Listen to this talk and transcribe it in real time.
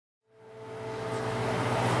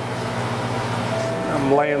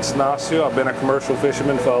I'm Lance Nacio. I've been a commercial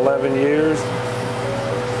fisherman for 11 years.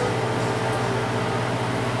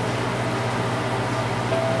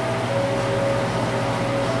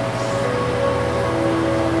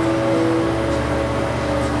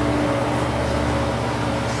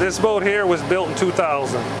 This boat here was built in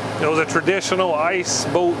 2000. It was a traditional ice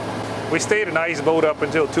boat. We stayed an ice boat up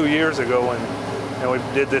until 2 years ago, and we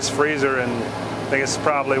did this freezer, and I think it's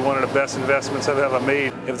probably one of the best investments I've ever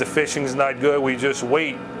made. If the fishing's not good, we just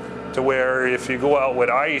wait to where if you go out with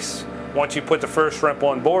ice, once you put the first shrimp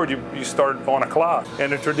on board, you start on a clock.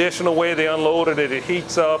 And the traditional way they unloaded it, it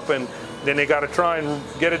heats up, and then they got to try and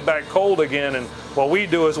get it back cold again. And what we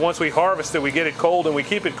do is once we harvest it, we get it cold, and we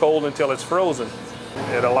keep it cold until it's frozen.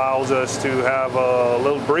 It allows us to have a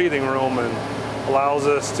little breathing room and allows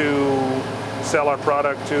us to sell our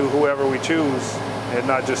product to whoever we choose and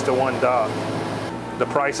not just to one dock. The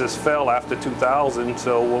prices fell after 2000,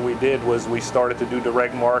 so what we did was we started to do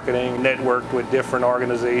direct marketing, networked with different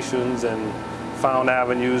organizations, and found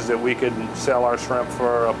avenues that we could sell our shrimp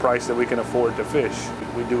for a price that we can afford to fish.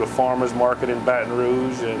 We do a farmer's market in Baton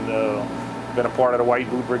Rouge, and been a part of the White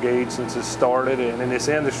Boot Brigade since it started, and in this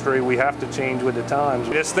industry we have to change with the times.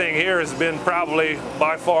 This thing here has been probably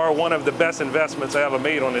by far one of the best investments I ever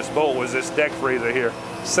made on this boat. Was this deck freezer here.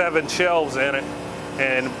 7 shelves in it,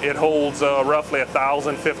 and it holds roughly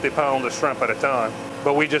 1,050 pounds of shrimp at a time.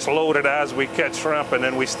 But we just load it as we catch shrimp, and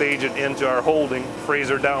then we stage it into our holding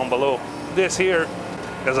freezer down below. This here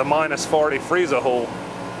is a -40 freezer hole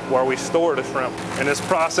where we store the shrimp. And this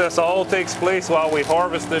process all takes place while we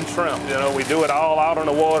harvesting shrimp. You know, we do it all out on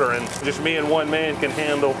the water, and just me and one man can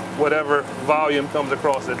handle whatever volume comes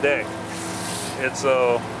across the deck. It's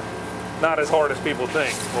not as hard as people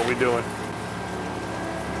think what we're doing.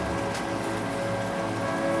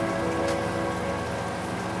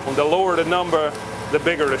 The lower the number, the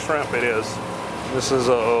bigger the shrimp it is. This is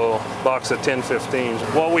a box of 10-15s.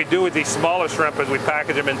 What we do with these smaller shrimp is we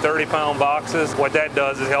package them in 30-pound boxes. What that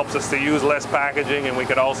does is helps us to use less packaging, and we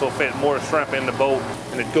could also fit more shrimp in the boat.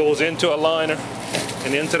 And it goes into a liner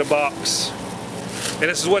and into the box. And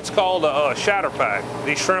this is what's called a shatter pack.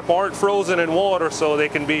 These shrimp aren't frozen in water, so they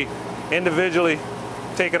can be individually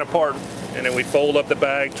taken apart. And then we fold up the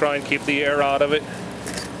bag, try and keep the air out of it.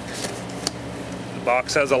 The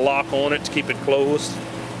box has a lock on it to keep it closed.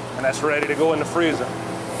 And that's ready to go in the freezer.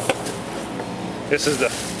 This is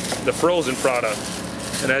the frozen product.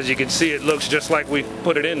 And as you can see, it looks just like we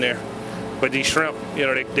put it in there. But these shrimp, you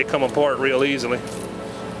know, they come apart real easily.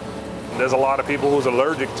 There's a lot of people who's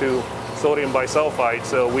allergic to sodium bisulfite,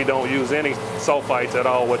 so we don't use any sulfites at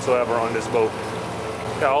all whatsoever on this boat.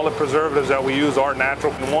 Yeah, all the preservatives that we use are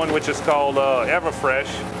natural. One which is called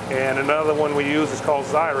Everfresh, and another one we use is called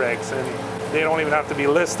Zyrex. And they don't even have to be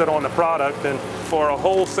listed on the product. And for a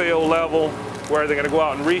wholesale level where they're going to go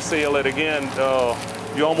out and resale it again,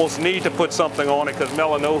 you almost need to put something on it because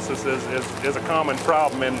melanosis is a common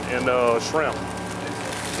problem in shrimp.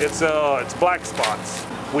 It's black spots.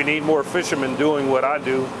 We need more fishermen doing what I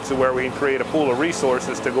do to where we can create a pool of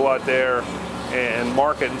resources to go out there and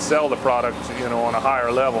market and sell the product, you know, on a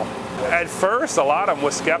higher level. At first, a lot of them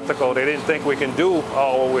were skeptical. They didn't think we can do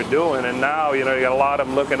all what we're doing, and now, you know, you got a lot of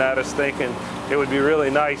them looking at us thinking it would be really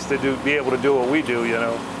nice to be able to do what we do, you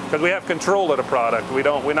know, because we have control of the product.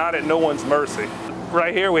 We're not at no one's mercy.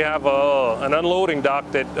 Right here we have an unloading dock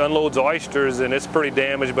that unloads oysters, and it's pretty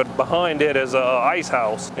damaged, but behind it is an ice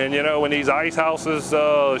house. And you know, when these ice houses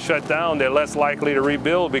shut down, they're less likely to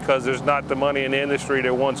rebuild because there's not the money in the industry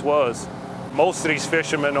there once was. Most of these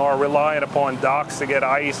fishermen are relying upon docks to get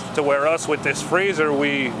ice, to where us with this freezer,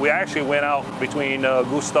 we actually went out between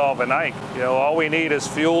Gustav and Ike. You know, all we need is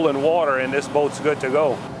fuel and water, and this boat's good to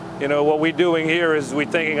go. You know, what we're doing here is we're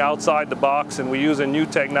thinking outside the box, and we're using new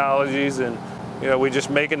technologies, and you know, we're just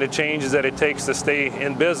making the changes that it takes to stay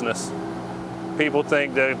in business. People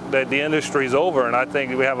think that the industry's over, and I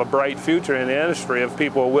think we have a bright future in the industry if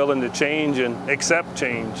people are willing to change and accept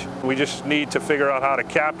change. We just need to figure out how to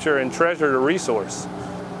capture and treasure the resource.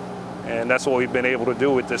 And that's what we've been able to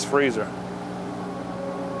do with this freezer.